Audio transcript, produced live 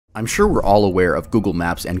I'm sure we're all aware of Google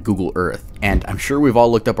Maps and Google Earth, and I'm sure we've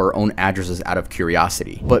all looked up our own addresses out of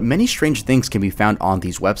curiosity. But many strange things can be found on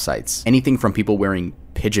these websites. Anything from people wearing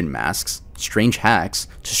pigeon masks, strange hacks,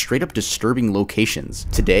 to straight up disturbing locations.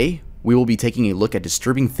 Today, we will be taking a look at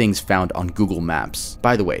disturbing things found on Google Maps.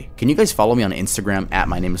 By the way, can you guys follow me on Instagram at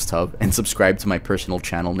 @mynameistub and subscribe to my personal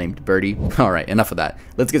channel named Bertie? Alright, enough of that.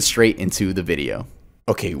 Let's get straight into the video.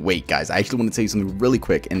 Okay, wait guys, I actually want to tell you something really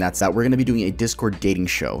quick, and that's that we're going to be doing a Discord dating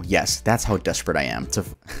show. Yes, that's how desperate I am to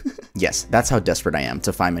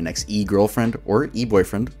find my next e-girlfriend or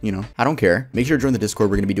e-boyfriend, you know, I don't care. Make sure to join the Discord.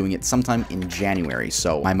 We're going to be doing it sometime in January.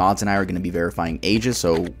 So my mods and I are going to be verifying ages,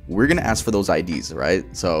 so we're going to ask for those IDs, right?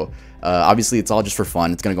 So obviously it's all just for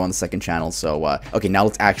fun. It's going to go on the second channel. So okay, now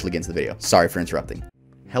let's actually get into the video. Sorry for interrupting.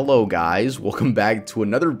 Hello guys, welcome back to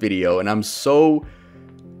another video, and I'm so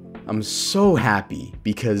happy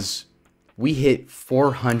because we hit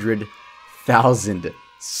 400,000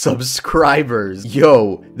 subscribers.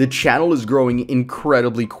 Yo, the channel is growing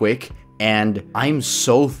incredibly quick, and I'm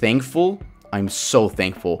so thankful.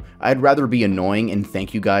 I'd rather be annoying and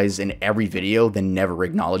thank you guys in every video than never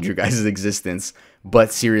acknowledge your guys' existence.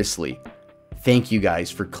 But seriously, thank you guys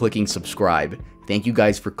for clicking subscribe. Thank you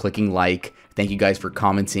guys for clicking like. Thank you guys for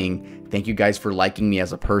commenting. Thank you guys for liking me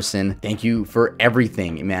as a person. Thank you for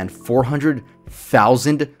everything, man.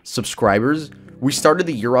 400,000 subscribers. We started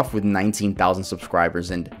the year off with 19,000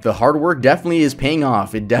 subscribers, and the hard work definitely is paying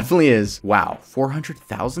off. It definitely is. Wow,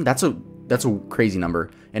 400,000? That's a crazy number.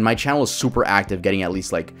 And my channel is super active, getting at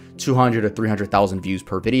least like 200 to 300,000 views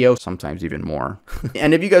per video, sometimes even more.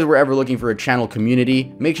 And if you guys were ever looking for a channel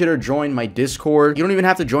community, make sure to join my Discord. You don't even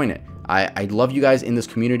have to join it. I love you guys in this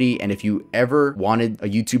community, and if you ever wanted a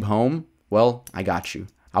YouTube home, well, I got you.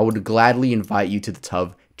 I would gladly invite you to the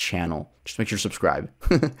Tuv channel. Just make sure to subscribe.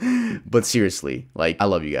 But seriously, like, I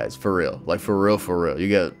love you guys, for real. Like, for real, for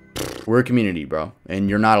real. We're a community, bro, and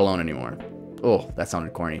you're not alone anymore. Oh, that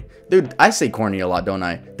sounded corny. Dude, I say corny a lot, don't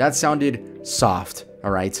I? That sounded soft,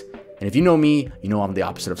 all right? And if you know me, you know I'm the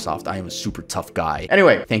opposite of soft. I am a super tough guy.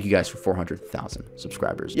 Anyway, thank you guys for 400,000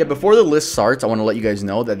 subscribers. Yeah, before the list starts, I want to let you guys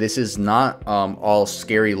know that this is not all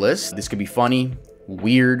scary lists. This could be funny,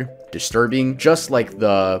 weird, disturbing, just like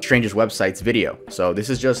the strangest websites video. So this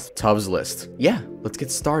is just Tuv's list. Yeah, let's get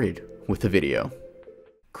started with the video.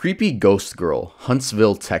 Creepy ghost girl,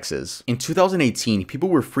 Huntsville, Texas. In 2018, people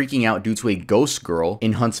were freaking out due to a ghost girl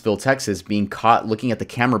in Huntsville, Texas being caught looking at the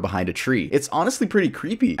camera behind a tree. It's honestly pretty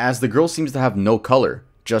creepy, as the girl seems to have no color,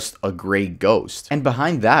 just a gray ghost. And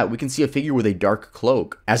behind that, we can see a figure with a dark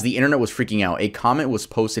cloak. As the internet was freaking out, a comment was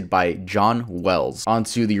posted by John Wells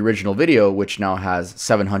onto the original video, which now has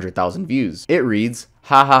 700,000 views. It reads,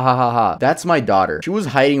 "Ha ha ha ha ha. That's my daughter. She was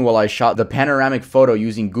hiding while I shot the panoramic photo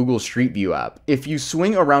using Google Street View app. If you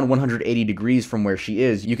swing around 180 degrees from where she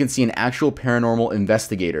is, you can see an actual paranormal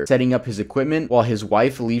investigator setting up his equipment while his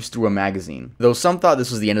wife leaves through a magazine." Though some thought this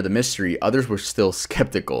was the end of the mystery, others were still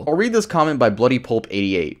skeptical. I'll read this comment by Bloody Pulp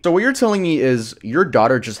 88. So what you're telling me is your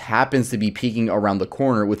daughter just happens to be peeking around the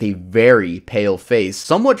corner with a very pale face,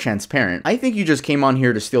 somewhat transparent. I think you just came on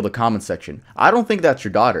here to steal the comment section. I don't think that's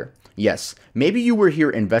your daughter. Yes, maybe you were here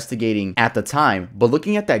investigating at the time, but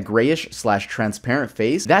looking at that grayish/transparent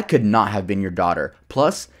face, that could not have been your daughter.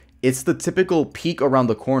 Plus, it's the typical peek around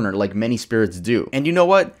the corner like many spirits do. And you know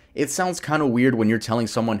what? It sounds kind of weird when you're telling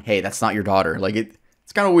someone, hey, that's not your daughter. Like,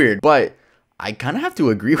 it's kind of weird, but I kind of have to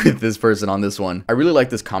agree with this person on this one. I really like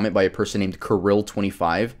this comment by a person named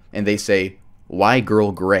Kirill25, and they say, "Why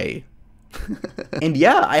girl gray?" And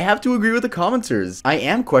yeah, I have to agree with the commenters. I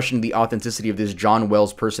am questioning the authenticity of this John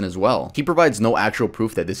Wells person as well. He provides no actual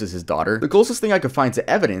proof that this is his daughter. The closest thing I could find to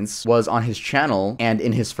evidence was on his channel and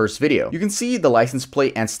in his first video. You can see the license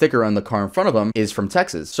plate and sticker on the car in front of him is from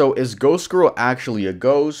Texas. So is Ghost Girl actually a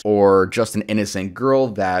ghost, or just an innocent girl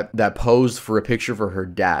that posed for a picture for her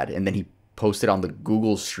dad, and then he posted on the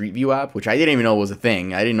Google Street View app, which I didn't even know was a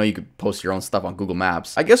thing. I didn't know you could post your own stuff on Google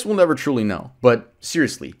Maps. I guess we'll never truly know. But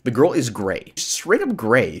seriously, the girl is gray. Straight up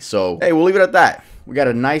gray. So, hey, we'll leave it at that. We got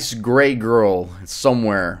a nice gray girl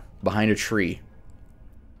somewhere behind a tree.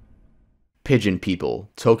 Pigeon people,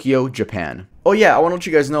 Tokyo, Japan. Oh yeah, I want to let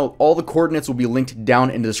you guys know all the coordinates will be linked down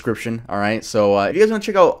in the description, alright? So if you guys want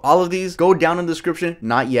to check out all of these, go down in the description.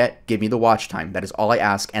 Not yet, give me the watch time. That is all I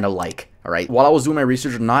ask, and a like, alright? While I was doing my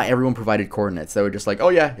research, not everyone provided coordinates. They were just like, oh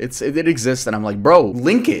yeah, it exists, and I'm like, bro,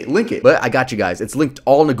 link it. But I got you guys. It's linked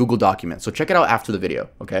all in a Google document, so check it out after the video,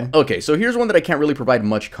 okay? Okay, so here's one that I can't really provide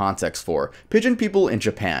much context for. Pigeon people in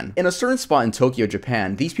Japan. In a certain spot in Tokyo,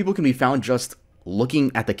 Japan, these people can be found just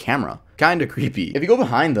looking at the camera. Kinda creepy. If you go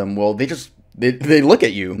behind them, well, they just They look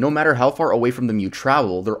at you. No matter how far away from them you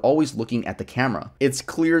travel, they're always looking at the camera. It's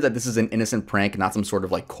clear that this is an innocent prank, not some sort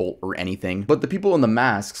of like cult or anything. But the people in the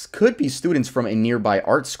masks could be students from a nearby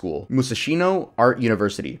art school, Musashino Art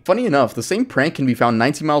University. Funny enough, the same prank can be found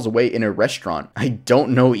 90 miles away in a restaurant. I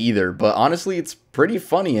don't know either, but honestly, it's pretty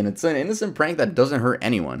funny, and it's an innocent prank that doesn't hurt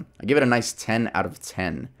anyone. I give it a nice 10 out of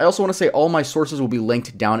 10. I also want to say all my sources will be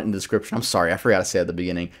linked down in the description. I'm sorry, I forgot to say at the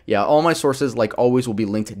beginning. Yeah, all my sources, like always, will be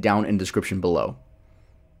linked down in the description below.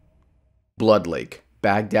 Blood Lake,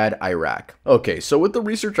 Baghdad, Iraq. Okay, so with the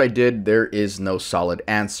research I did, there is no solid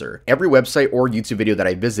answer. Every website or YouTube video that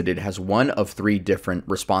I visited has one of 3 different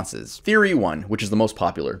responses. Theory 1, which is the most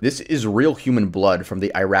popular. This is real human blood from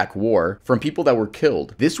the Iraq War, from people that were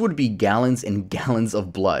killed. This would be gallons and gallons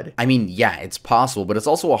of blood. I mean, yeah, it's possible, but it's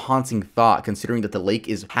also a haunting thought considering that the lake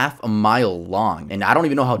is half a mile long, and I don't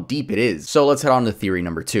even know how deep it is. So let's head on to theory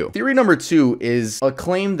number 2. Theory number 2 is a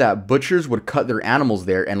claim that butchers would cut their animals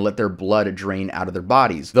there and let their blood drain out of their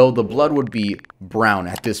bodies, though the blood would be brown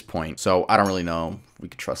at this point, so I don't really know if we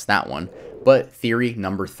could trust that one. But theory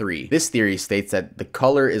number 3. This theory states that the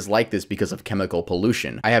color is like this because of chemical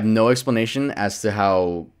pollution. I have no explanation as to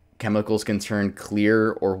how chemicals can turn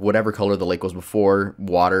clear or whatever color the lake was before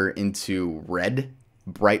water into red,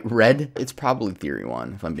 bright red. It's probably theory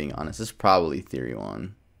 1, if I'm being honest. It's probably theory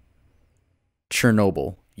 1.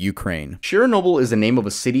 Chernobyl, Ukraine. Chernobyl is the name of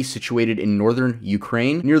a city situated in northern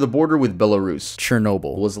Ukraine near the border with Belarus.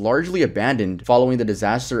 Chernobyl was largely abandoned following the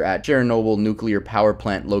disaster at Chernobyl nuclear power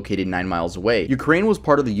plant located 9 miles away. Ukraine was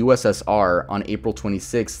part of the USSR on April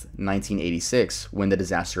 26, 1986 when the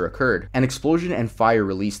disaster occurred. An explosion and fire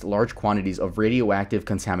released large quantities of radioactive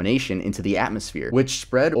contamination into the atmosphere, which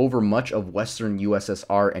spread over much of western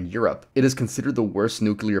USSR and Europe. It is considered the worst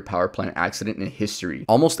nuclear power plant accident in history.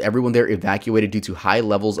 Almost everyone there evacuated due to high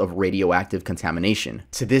levels of radioactive contamination.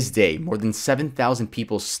 To this day, more than 7,000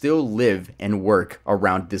 people still live and work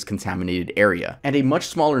around this contaminated area, and a much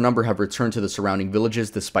smaller number have returned to the surrounding villages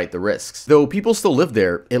despite the risks. Though people still live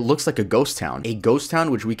there, it looks like a ghost town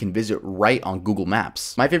which we can visit right on Google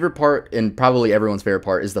Maps. My favorite part, and probably everyone's favorite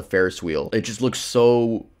part, is the Ferris wheel. It just looks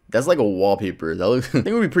so... That's like a wallpaper. I think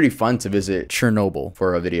it would be pretty fun to visit Chernobyl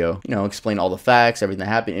for a video. You know, explain all the facts, everything that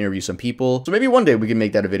happened, interview some people. So maybe one day we can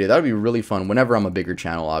make that a video. That would be really fun whenever I'm a bigger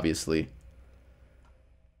channel, obviously.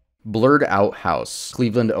 Blurred out house,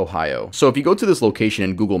 Cleveland, Ohio. So if you go to this location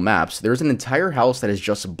in Google Maps, there's an entire house that is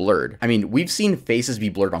just blurred. I mean, we've seen faces be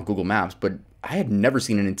blurred on Google Maps, but I had never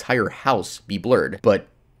seen an entire house be blurred. But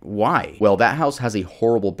why? Well, that house has a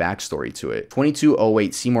horrible backstory to it.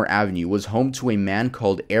 2208 Seymour Avenue was home to a man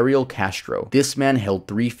called Ariel Castro. This man held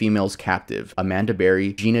 3 females captive, Amanda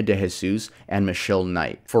Berry, Gina De Jesus, and Michelle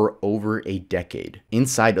Knight, for over a decade.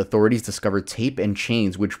 Inside, authorities discovered tape and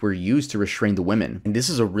chains which were used to restrain the women. And this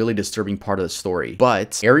is a really disturbing part of the story.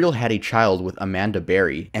 But Ariel had a child with Amanda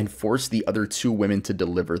Berry and forced the other 2 women to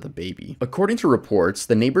deliver the baby. According to reports,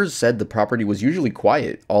 the neighbors said the property was usually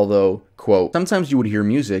quiet, although, quote, sometimes you would hear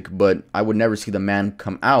music, but I would never see the man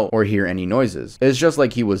come out or hear any noises. It's just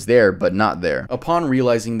like he was there, but not there. Upon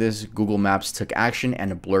realizing this, Google Maps took action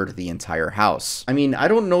and blurred the entire house. I mean, I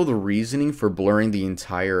don't know the reasoning for blurring the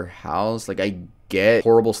entire house. Like, I get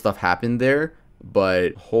horrible stuff happened there,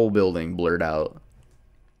 but whole building blurred out.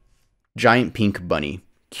 Giant pink bunny.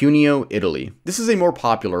 Cuneo, Italy. This is a more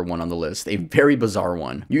popular one on the list, a very bizarre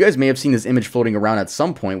one. You guys may have seen this image floating around at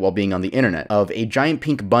some point while being on the internet of a giant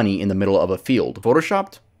pink bunny in the middle of a field.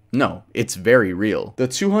 Photoshopped? No, it's very real. The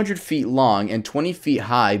 200 feet long and 20 feet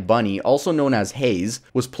high bunny, also known as Haze,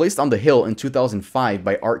 was placed on the hill in 2005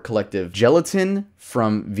 by art collective Gelatin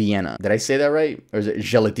from Vienna. Did I say that right? Or is it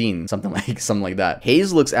Gelatine? Something like that.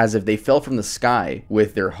 Haze looks as if they fell from the sky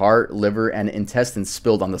with their heart, liver, and intestines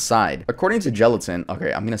spilled on the side. According to Gelatin,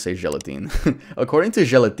 okay, I'm gonna say Gelatine. According to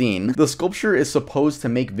Gelatine, the sculpture is supposed to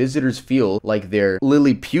make visitors feel like they're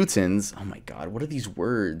Lilliputians. Oh my god, what are these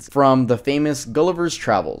words? From the famous Gulliver's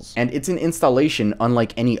Travels. And it's an installation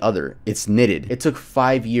unlike any other. It's knitted. It took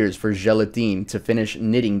 5 years for Gelatine to finish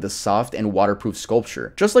knitting the soft and waterproof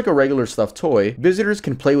sculpture. Just like a regular stuffed toy, visitors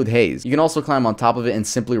can play with Haze. You can also climb on top of it and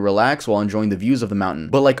simply relax while enjoying the views of the mountain.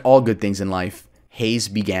 But like all good things in life, Haze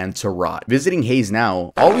began to rot. Visiting Haze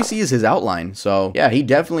now, all we see is his outline. So yeah, he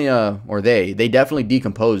definitely, they definitely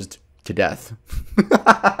decomposed to death.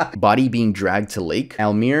 Body being dragged to lake,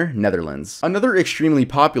 Almere, Netherlands. Another extremely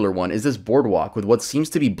popular one is this boardwalk with what seems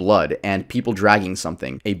to be blood and people dragging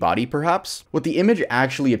something. A body, perhaps? What the image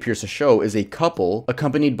actually appears to show is a couple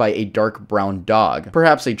accompanied by a dark brown dog,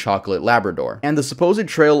 perhaps a chocolate Labrador. And the supposed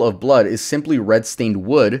trail of blood is simply red-stained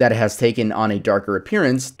wood that has taken on a darker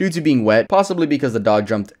appearance due to being wet, possibly because the dog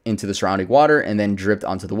jumped into the surrounding water and then dripped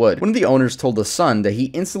onto the wood. One of the owners told The Sun that he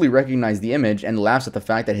instantly recognized the image and laughs at the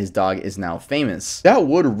fact that his dog is now famous. That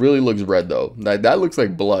wood really looks red though. That looks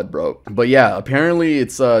like blood, bro. But yeah, apparently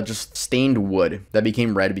it's just stained wood that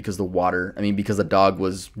became red because because the dog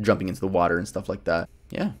was jumping into the water and stuff like that.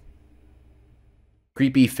 Yeah.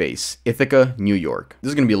 Creepy face, Ithaca, New York. This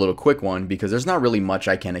is going to be a little quick one because there's not really much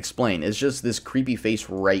I can explain. It's just this creepy face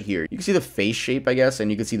right here. You can see the face shape, I guess, and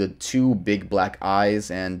you can see the two big black eyes,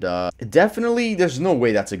 and definitely there's no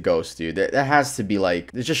way that's a ghost, dude. That has to be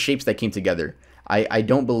like, it's just shapes that came together. I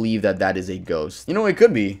don't believe that is a ghost. You know, it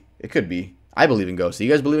could be. It could be. I believe in ghosts. Do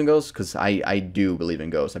you guys believe in ghosts? Because I do believe in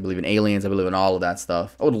ghosts. I believe in aliens. I believe in all of that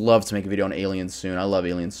stuff. I would love to make a video on aliens soon. I love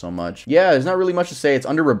aliens so much. Yeah, there's not really much to say. It's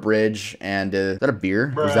under a bridge. And is that a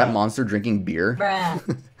beer? Bruh. Is that monster drinking beer? Yeah,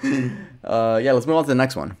 let's move on to the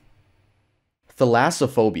next one.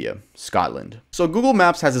 Thalassophobia, Scotland. So Google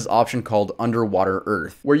Maps has this option called Underwater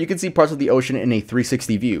Earth, where you can see parts of the ocean in a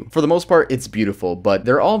 360 view. For the most part, it's beautiful, but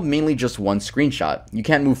they're all mainly just one screenshot. You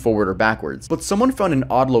can't move forward or backwards. But someone found an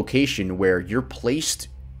odd location where you're placed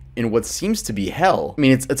in what seems to be hell. I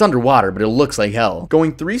mean, it's underwater, but it looks like hell.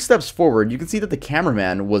 Going 3 steps forward, you can see that the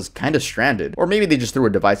cameraman was kind of stranded. Or maybe they just threw a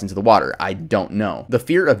device into the water. I don't know. The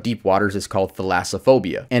fear of deep waters is called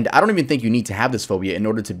thalassophobia. And I don't even think you need to have this phobia in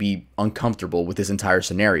order to be uncomfortable with this entire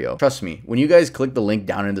scenario. Trust me, when you guys click the link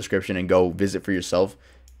down in the description and go visit for yourself,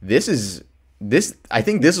 I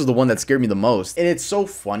think this is the one that scared me the most. And it's so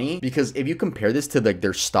funny because if you compare this to like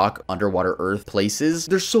their stock underwater earth places,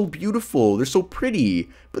 they're so beautiful, they're so pretty,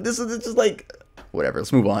 but this is just like, whatever,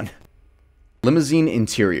 let's move on. Limousine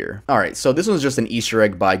interior. All right, so this one's just an Easter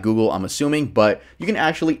egg by Google, I'm assuming, but you can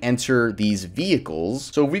actually enter these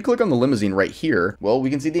vehicles. So if we click on the limousine right here, well,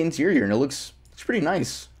 we can see the interior and it looks pretty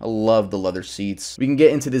nice. I love the leather seats. We can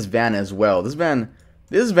get into this van as well. This van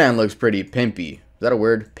looks pretty pimpy. Is that a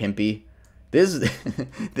word? Pimpy?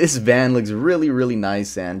 This van looks really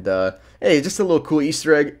nice, and hey, just a little cool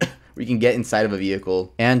Easter egg where you can get inside of a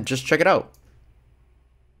vehicle and just check it out.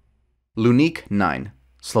 Lunik 9,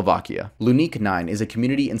 Slovakia. Lunik 9 is a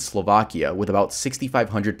community in Slovakia with about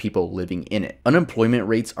 6,500 people living in it. Unemployment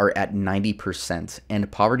rates are at 90%,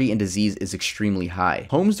 and poverty and disease is extremely high.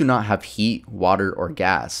 Homes do not have heat, water, or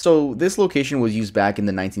gas. So this location was used back in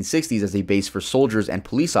the 1960s as a base for soldiers and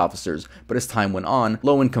police officers, but as time went on,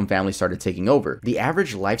 low-income families started taking over. The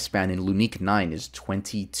average lifespan in Lunik 9 is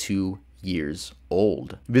 22 years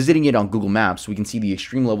old. Visiting it on Google Maps, we can see the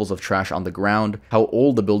extreme levels of trash on the ground, how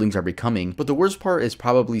old the buildings are becoming, but the worst part is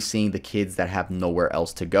probably seeing the kids that have nowhere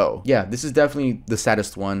else to go. Yeah, this is definitely the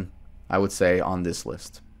saddest one, I would say, on this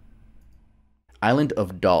list. Island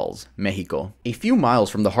of Dolls, Mexico. A few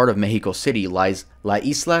miles from the heart of Mexico City lies La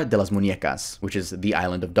Isla de las Muñecas, which is the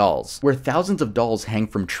Island of Dolls, where thousands of dolls hang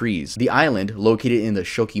from trees. The island, located in the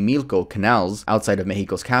Xochimilco canals outside of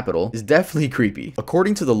Mexico's capital, is definitely creepy.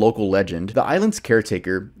 According to the local legend, the island's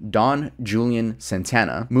caretaker, Don Julian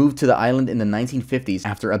Santana, moved to the island in the 1950s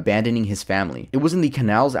after abandoning his family. It was in the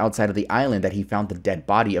canals outside of the island that he found the dead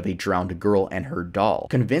body of a drowned girl and her doll.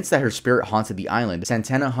 Convinced that her spirit haunted the island,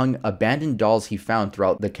 Santana hung abandoned dolls he found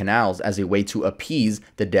throughout the canals as a way to appease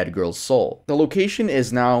the dead girl's soul. The location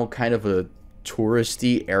is now kind of a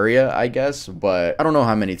touristy area, I guess, but I don't know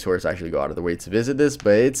how many tourists actually go out of their way to visit this,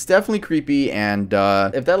 but it's definitely creepy. And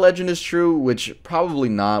if that legend is true, which probably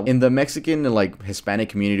not, in the Mexican and like Hispanic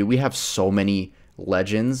community, we have so many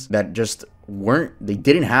legends that just they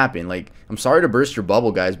didn't happen. Like, I'm sorry to burst your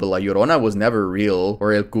bubble, guys, but La Llorona was never real,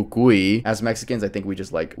 or El Cucuy. As Mexicans, I think we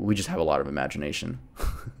just have a lot of imagination.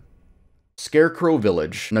 Scarecrow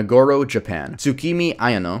Village, Nagoro, Japan. Tsukimi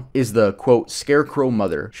Ayano is the, quote, scarecrow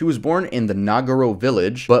mother. She was born in the Nagoro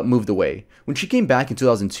village, but moved away. When she came back in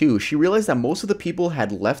 2002, she realized that most of the people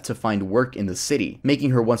had left to find work in the city, making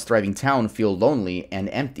her once thriving town feel lonely and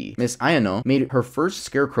empty. Miss Ayano made her first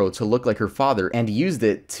scarecrow to look like her father and used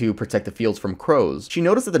it to protect the fields from crows. She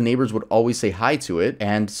noticed that the neighbors would always say hi to it,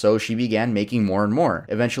 and so she began making more and more,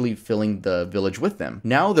 eventually filling the village with them.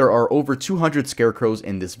 Now there are over 200 scarecrows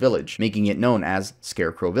in this village, making it known as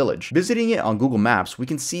Scarecrow Village. Visiting it on Google Maps, we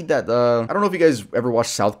can see that, I don't know if you guys ever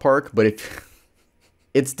watched South Park, but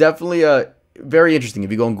it's definitely very interesting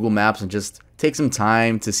if you go on Google Maps and just take some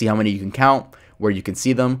time to see how many you can count. where you can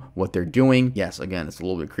see them, what they're doing. Yes, again, it's a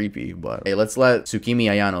little bit creepy, but hey, let's let Tsukimi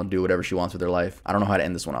Ayano do whatever she wants with her life. I don't know how to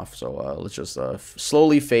end this one off, so let's just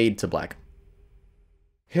slowly fade to black.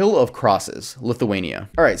 Hill of Crosses, Lithuania.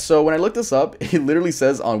 All right, so when I looked this up, it literally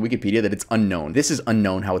says on Wikipedia that it's unknown. This is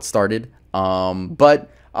unknown how it started, but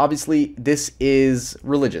obviously this is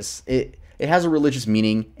religious. It has a religious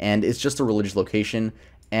meaning, and it's just a religious location.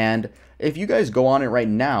 And if you guys go on it right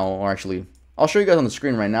now, or actually, I'll show you guys on the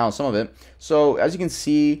screen right now some of it. So as you can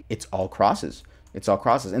see, it's all crosses. It's all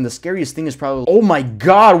crosses. And the scariest thing is probably, oh my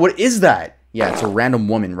God, what is that? Yeah, it's a random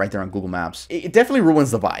woman right there on Google Maps. It definitely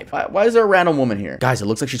ruins the vibe. Why is there a random woman here? Guys, it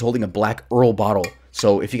looks like she's holding a black Earl bottle.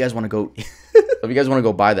 So if you guys want to go, if you guys want to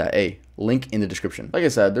go buy that, hey, link in the description. Like I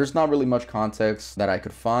said, there's not really much context that I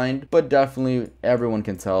could find, but definitely everyone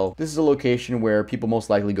can tell this is a location where people most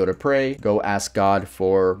likely go to pray, go ask God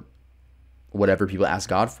for whatever people ask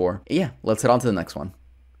God for. Yeah, let's head on to the next one.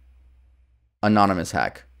 Anonymous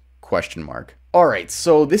hack, question mark. All right,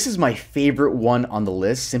 so this is my favorite one on the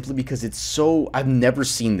list simply because it's so, I've never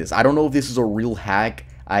seen this. I don't know if this is a real hack.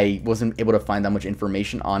 I wasn't able to find that much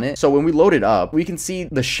information on it. So when we load it up, we can see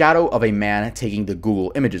the shadow of a man taking the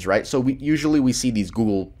Google images, right? So usually we see these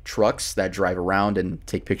Google trucks that drive around and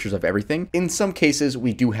take pictures of everything. In some cases,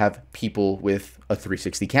 we do have people with a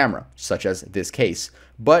 360 camera, such as this case.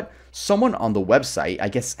 But someone on the website, I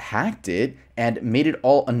guess, hacked it and made it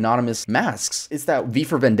all anonymous masks. It's that V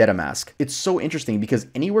for Vendetta mask. It's so interesting because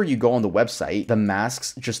anywhere you go on the website, the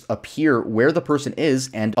masks just appear where the person is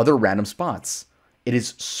and other random spots. It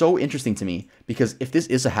is so interesting to me because if this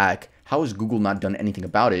is a hack, how has Google not done anything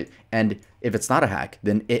about it? And if it's not a hack,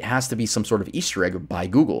 then it has to be some sort of Easter egg by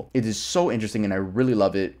Google. It is so interesting and I really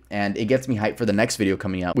love it. And it gets me hyped for the next video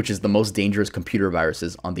coming out, which is the most dangerous computer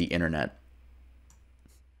viruses on the internet.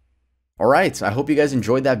 All right, I hope you guys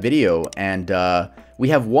enjoyed that video, and we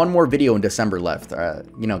have one more video in December left.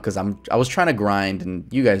 You know, because I was trying to grind, and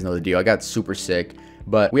you guys know the deal. I got super sick,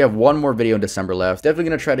 but we have one more video in December left. Definitely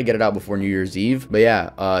gonna try to get it out before New Year's Eve. But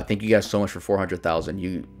yeah, thank you guys so much for 400,000.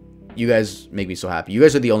 You guys make me so happy. You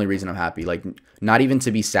guys are the only reason I'm happy. Like, not even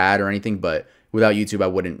to be sad or anything, but without YouTube, I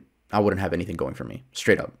wouldn't have anything going for me.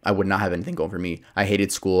 Straight up, I would not have anything going for me. I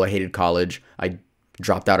hated school. I hated college. I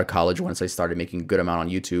dropped out of college once I started making a good amount on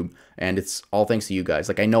YouTube, and it's all thanks to you guys.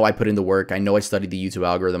 Like, I know I put in the work, I know I studied the YouTube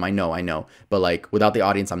algorithm, I know, but like, without the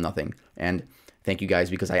audience, I'm nothing. And thank you guys,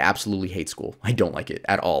 because I absolutely hate school. I don't like it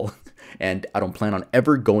at all, and I don't plan on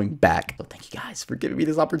ever going back. So thank you guys for giving me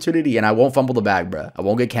this opportunity, and I won't fumble the bag, bruh. I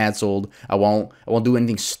won't get canceled. I won't do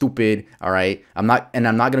anything stupid. All right, I'm not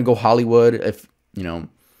gonna go Hollywood. If you know,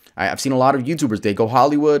 I've seen a lot of YouTubers, they go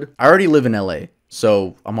Hollywood. I already live in LA.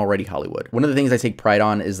 So I'm already Hollywood. One of the things I take pride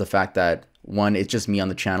on is the fact that, one, it's just me on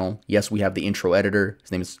the channel. Yes, we have the intro editor.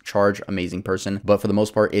 His name is Charge, amazing person. But for the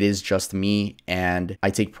most part, it is just me. And I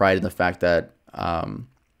take pride in the fact that I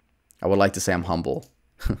would like to say I'm humble.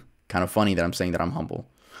 Kind of funny that I'm saying that I'm humble.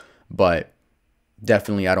 But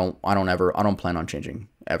definitely I don't plan on changing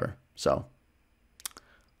ever. So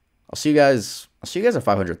I'll see you guys at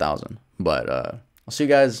 500,000. But I'll see you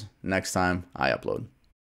guys next time I upload.